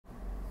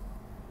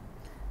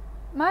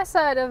My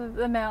side of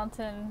the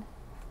mountain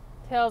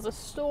tells a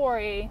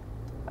story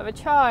of a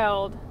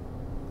child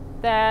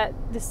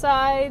that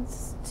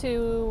decides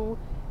to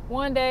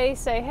one day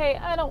say, hey,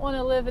 I don't want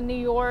to live in New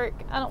York.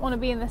 I don't want to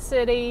be in the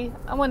city.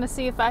 I want to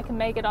see if I can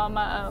make it on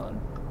my own.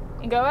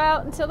 And go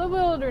out into the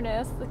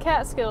wilderness, the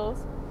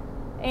Catskills,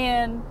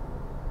 and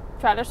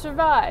try to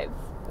survive.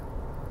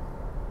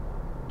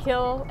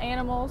 Kill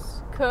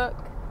animals, cook,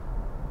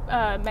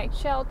 make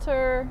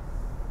shelter,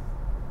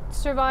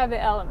 survive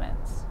the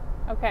elements.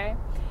 Okay?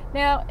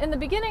 Now, in the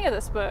beginning of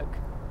this book,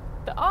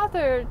 the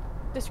author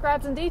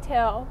describes in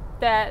detail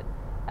that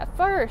at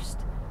first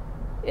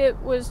it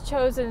was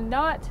chosen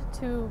not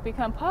to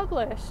become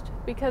published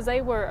because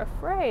they were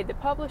afraid, the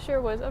publisher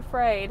was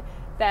afraid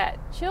that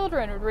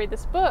children would read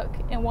this book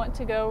and want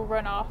to go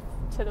run off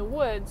to the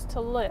woods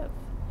to live.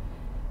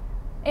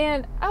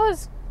 And I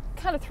was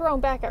kind of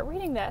thrown back at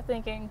reading that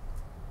thinking,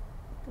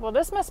 well,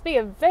 this must be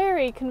a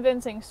very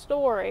convincing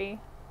story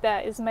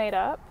that is made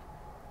up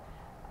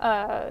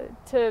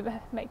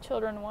to make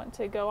children want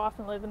to go off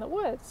and live in the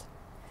woods.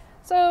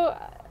 So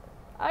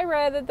I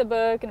read the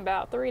book in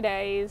about 3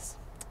 days,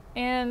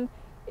 and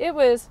it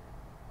was,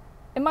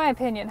 in my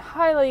opinion,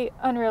 highly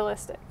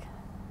unrealistic.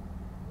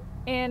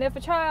 And if a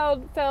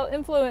child felt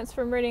influence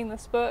from reading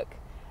this book,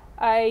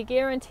 I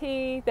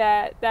guarantee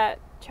that that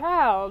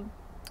child,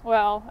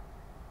 well,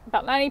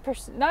 about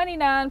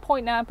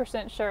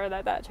 99.9% sure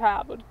that that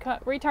child would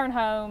return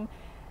home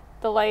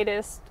the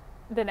latest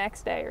the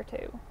next day or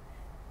two.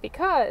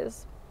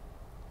 Because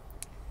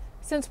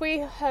since we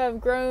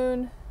have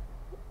grown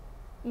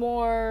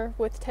more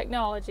with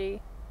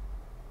technology,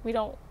 we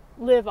don't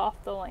live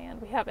off the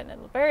land. We haven't in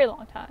a very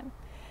long time.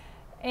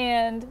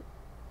 And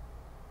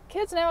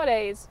kids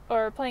nowadays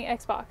are playing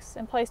Xbox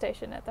and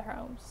PlayStation at their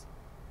homes.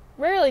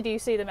 Rarely do you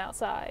see them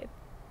outside.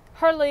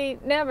 Hardly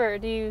never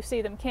do you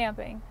see them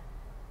camping.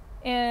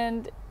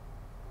 And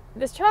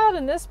this child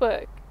in this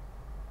book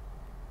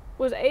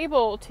was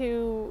able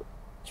to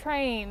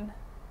train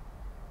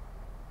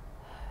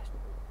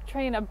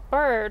a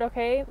bird,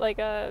 okay, like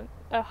a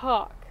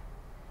hawk.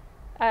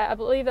 I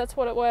believe that's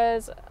what it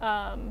was.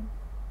 I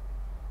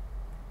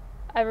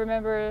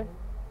remember,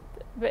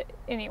 but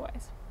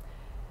anyways.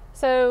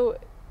 So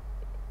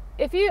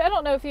I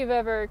don't know if you've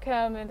ever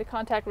come into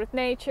contact with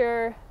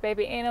nature,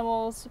 baby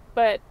animals,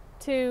 but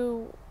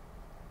to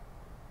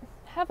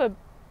have a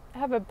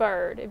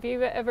bird, if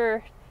you've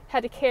ever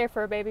had to care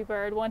for a baby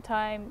bird, one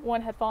time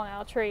one had fallen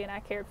out of a tree and I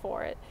cared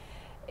for it.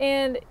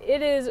 And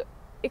it is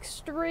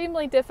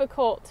extremely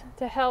difficult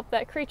to help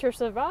that creature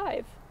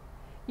survive.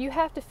 You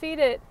have to feed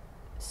it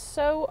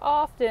so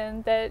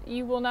often that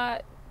you will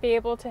not be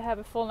able to have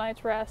a full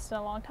night's rest in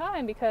a long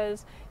time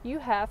because you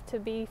have to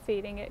be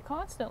feeding it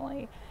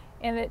constantly.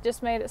 And it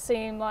just made it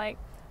seem like,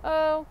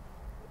 oh,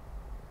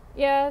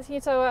 yeah,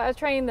 so I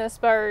trained this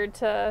bird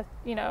to,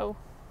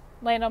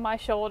 land on my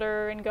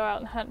shoulder and go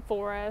out and hunt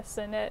for us,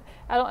 and I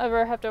don't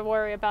ever have to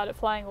worry about it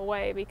flying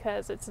away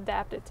because it's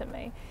adapted to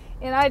me.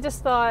 And I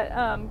just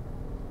thought,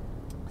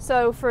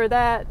 so for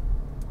that,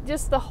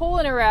 just the whole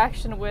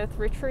interaction with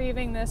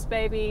retrieving this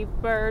baby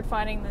bird,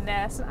 finding the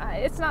nest,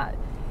 it's not,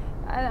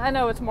 I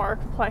know it's more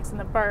complex than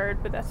the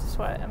bird, but that's just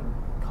what I'm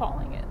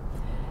calling it.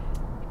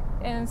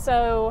 And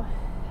so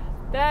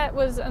that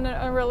was an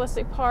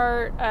unrealistic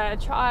part. A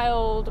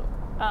child,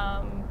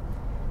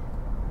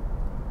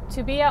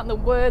 to be out in the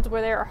woods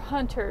where there are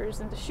hunters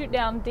and to shoot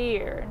down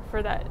deer, and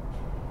for that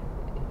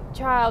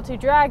child to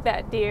drag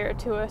that deer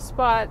to a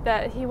spot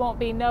that he won't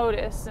be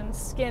noticed and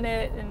skin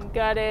it and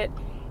gut it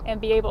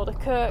and be able to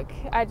cook.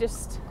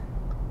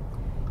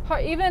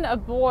 Even a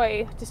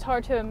boy, just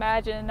hard to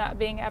imagine not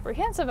being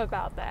apprehensive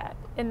about that,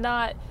 and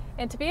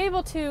to be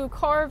able to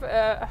carve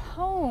a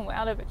home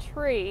out of a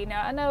tree.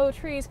 Now I know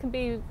trees can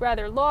be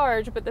rather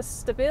large, but the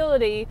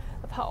stability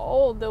of how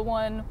old the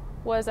one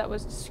was that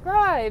was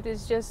described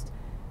is just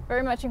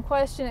very much in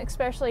question,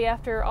 especially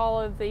after all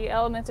of the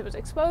elements it was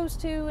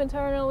exposed to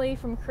internally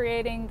from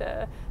creating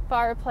the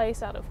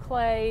fireplace out of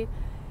clay.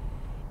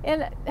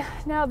 And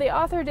now the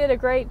author did a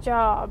great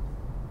job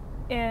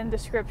in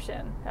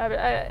description.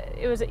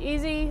 It was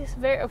easy,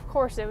 of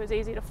course it was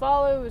easy to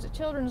follow. It was a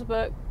children's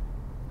book,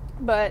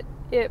 but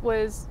it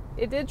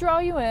did draw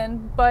you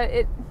in, but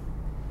it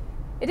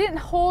didn't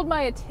hold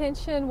my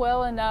attention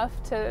well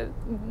enough to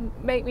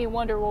make me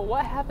wonder, well,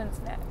 what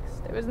happens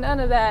next? There was none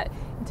of that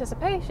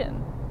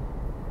anticipation.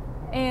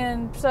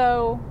 And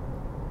so,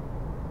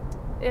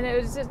 and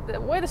it was just the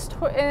way the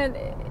story, and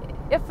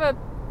if a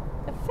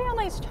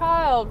family's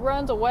child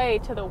runs away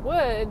to the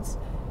woods,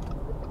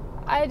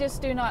 I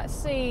just do not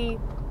see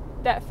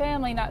that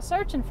family not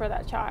searching for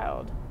that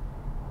child.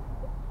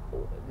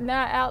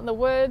 Not out in the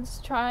woods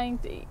trying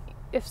to,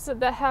 if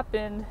that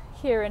happened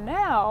here and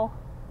now,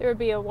 there would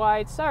be a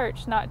wide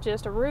search, not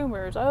just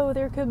rumors, oh,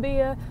 there could be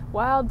a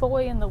wild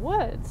boy in the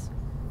woods.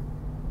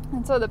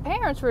 And so the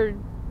parents were,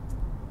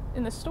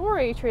 in the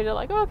story, treated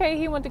like, okay,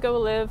 he went to go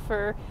live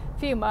for a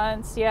few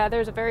months. Yeah,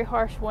 there's a very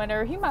harsh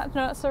winter. He might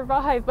not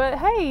survive, but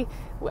hey,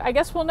 I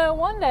guess we'll know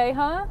one day,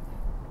 huh?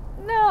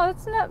 No,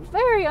 it's not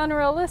very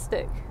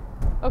unrealistic.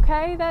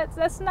 Okay,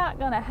 that's not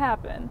going to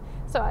happen.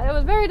 So I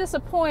was very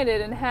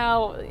disappointed in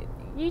how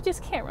you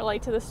just can't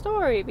relate to the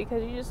story,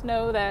 because you just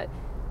know that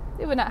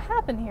it would not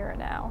happen here and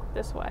now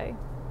this way.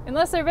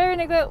 Unless they're very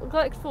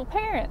neglectful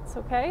parents,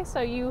 okay?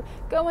 So you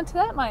go into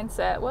that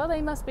mindset. Well,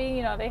 they must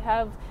be, they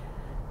have,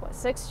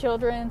 6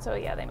 children, so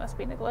yeah, they must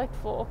be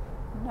neglectful.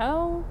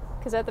 No,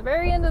 because at the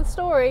very end of the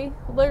story,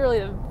 literally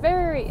the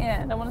very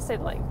end, I want to say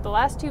like the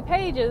last 2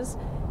 pages,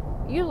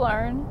 you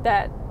learn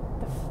that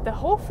the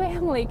whole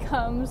family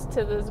comes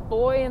to this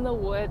boy in the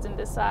woods and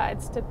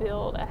decides to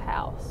build a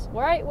house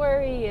right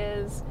where he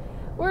is.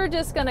 We're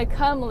just going to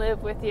come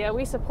live with you.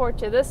 We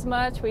support you this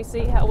much. We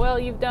see how well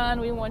you've done.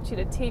 We want you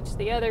to teach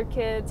the other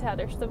kids how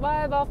to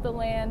survive off the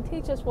land.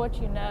 Teach us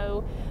what you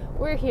know.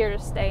 We're here to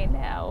stay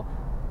now.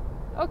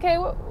 Okay,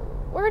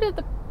 where did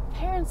the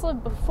parents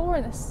live before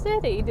in the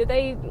city? Did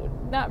they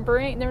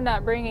they're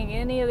not bringing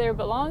any of their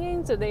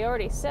belongings? Did they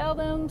already sell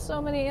them?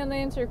 So many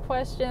unanswered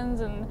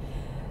questions. And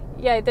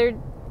yeah,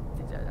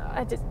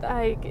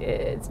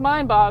 it's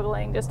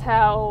mind-boggling just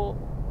how,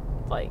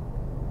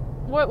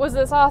 what was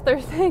this author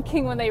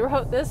thinking when they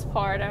wrote this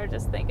part? I was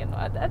just thinking,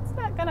 well, that's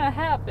not gonna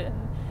happen.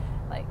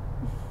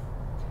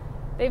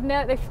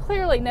 They've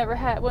clearly never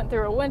went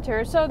through a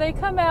winter, so they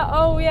come out,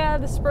 oh yeah,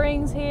 the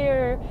spring's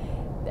here,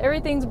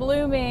 everything's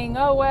blooming,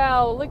 oh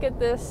wow, look at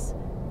this,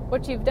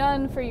 what you've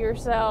done for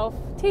yourself.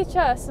 Teach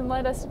us and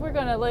we're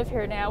gonna live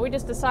here now. We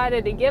just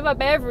decided to give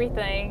up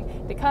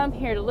everything to come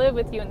here to live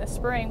with you in the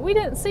spring. We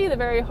didn't see the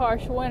very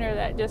harsh winter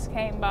that just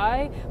came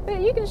by,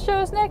 but you can show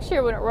us next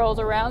year when it rolls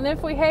around. And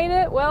if we hate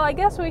it, well, I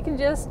guess we can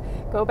just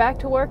go back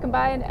to work and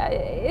buy it.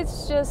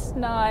 It's just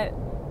not,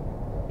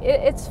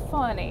 it's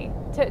funny.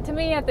 To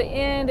me, at the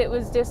end, it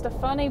was just a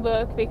funny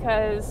book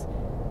because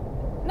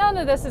none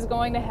of this is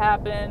going to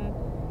happen.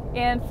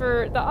 And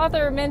for the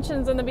author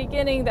mentions in the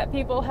beginning that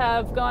people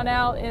have gone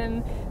out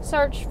in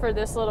search for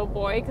this little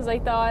boy because they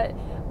thought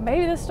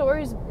maybe the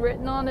story's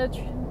written on a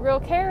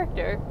real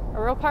character,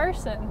 a real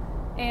person.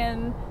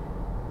 And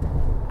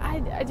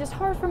I just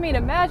hard for me to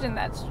imagine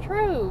that's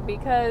true,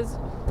 because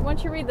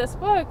once you read this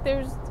book,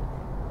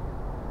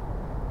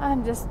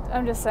 I'm just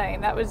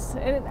saying that was,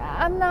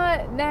 I'm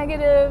not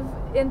negative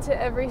into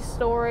every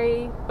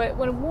story, but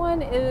when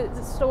one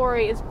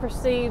story is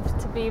perceived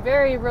to be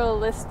very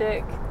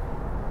realistic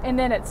and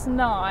then it's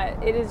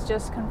not, it is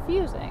just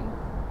confusing.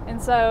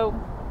 And so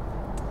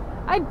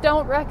I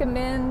don't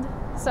recommend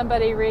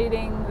somebody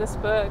reading this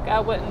book. I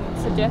wouldn't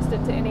suggest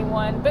it to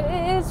anyone, but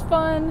it is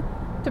fun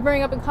to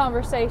bring up in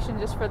conversation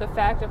just for the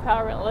fact of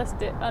how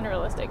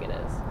unrealistic it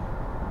is,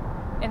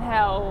 and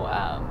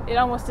how it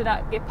almost did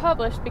not get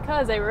published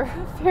because they were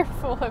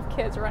fearful of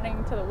kids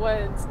running to the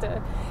woods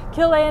to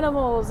kill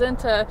animals and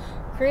to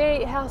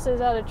create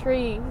houses out of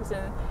trees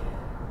and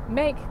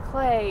make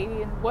clay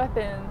and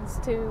weapons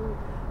to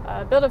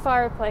build a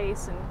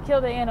fireplace and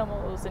kill the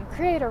animals and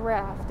create a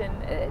raft,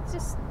 and it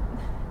just,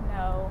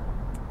 no.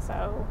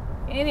 So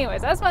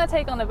anyways, that's my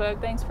take on the book.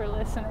 Thanks for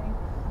listening.